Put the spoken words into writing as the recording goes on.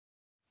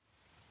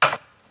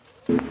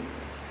Hello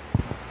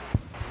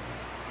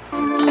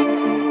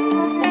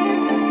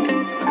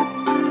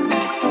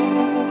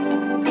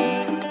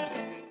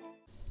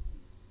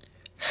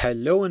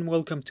and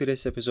welcome to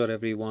this episode,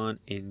 everyone.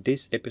 In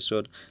this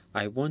episode,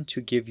 I want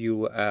to give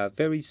you a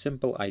very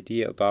simple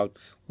idea about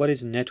what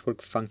is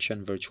network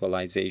function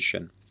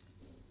virtualization.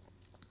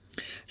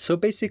 So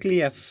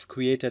basically, I've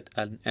created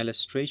an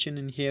illustration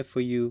in here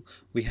for you.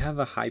 We have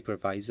a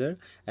hypervisor,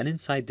 and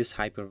inside this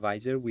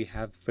hypervisor, we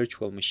have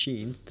virtual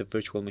machines, the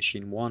virtual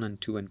machine 1 and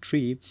 2 and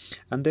 3,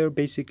 and they're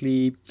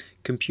basically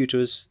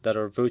computers that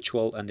are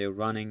virtual and they're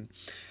running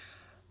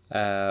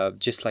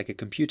just like a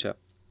computer.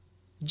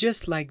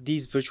 Just like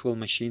these virtual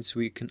machines,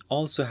 we can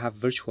also have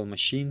virtual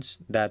machines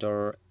that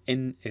are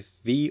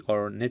NFV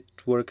or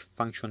network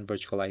function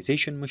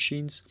virtualization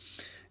machines.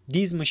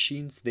 These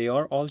machines, they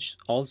are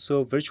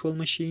also virtual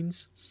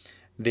machines.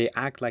 They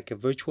act like a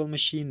virtual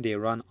machine. They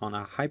run on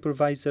a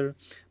hypervisor,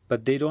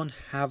 but they don't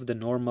have the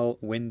normal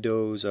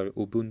Windows or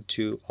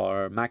Ubuntu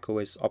or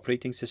macOS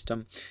operating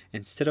system.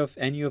 Instead of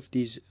any of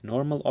these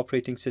normal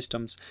operating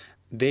systems,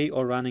 they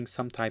are running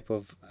some type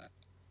of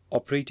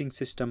operating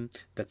system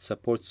that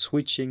supports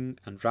switching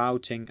and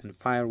routing and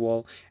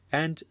firewall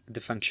and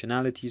the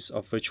functionalities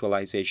of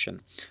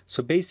virtualization.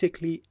 So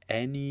basically,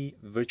 any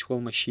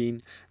virtual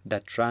machine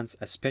that runs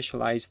a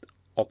specialized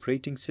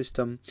operating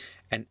system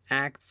and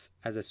acts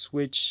as a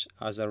switch,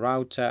 as a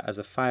router, as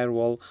a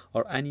firewall,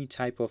 or any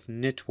type of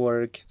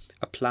network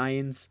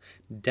appliance,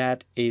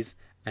 that is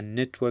a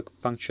network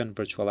function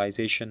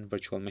virtualization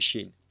virtual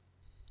machine.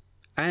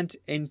 And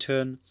in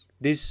turn,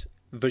 this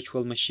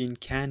virtual machine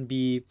can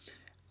be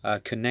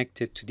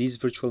connected to this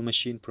virtual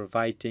machine,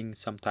 providing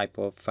some type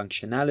of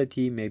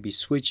functionality, maybe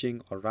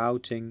switching or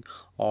routing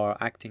or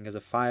acting as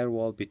a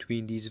firewall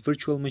between these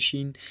virtual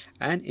machines.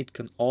 And it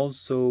can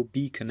also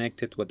be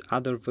connected with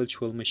other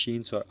virtual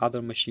machines or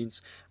other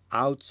machines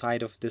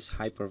outside of this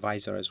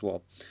hypervisor as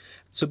well.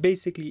 So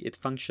basically, it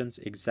functions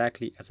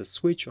exactly as a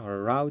switch or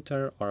a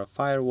router or a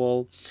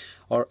firewall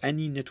or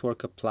any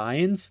network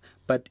appliance,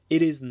 but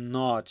it is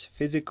not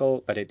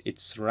physical, but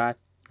it's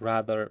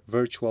rather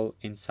virtual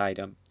inside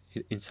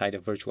a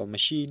virtual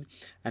machine,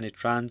 and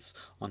it runs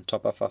on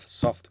top of a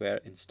software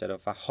instead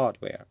of a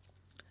hardware.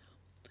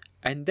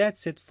 And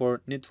that's it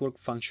for network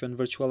function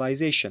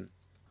virtualization.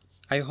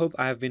 I hope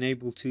I have been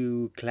able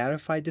to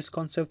clarify this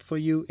concept for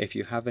you. If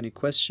you have any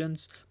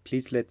questions,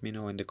 please let me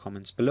know in the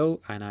comments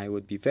below, and I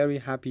would be very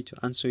happy to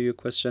answer your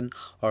question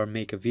or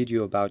make a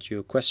video about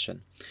your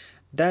question.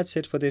 That's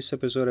it for this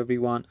episode,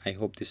 everyone. I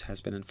hope this has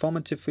been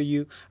informative for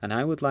you, and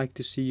I would like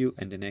to see you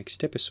in the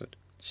next episode.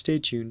 Stay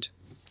tuned.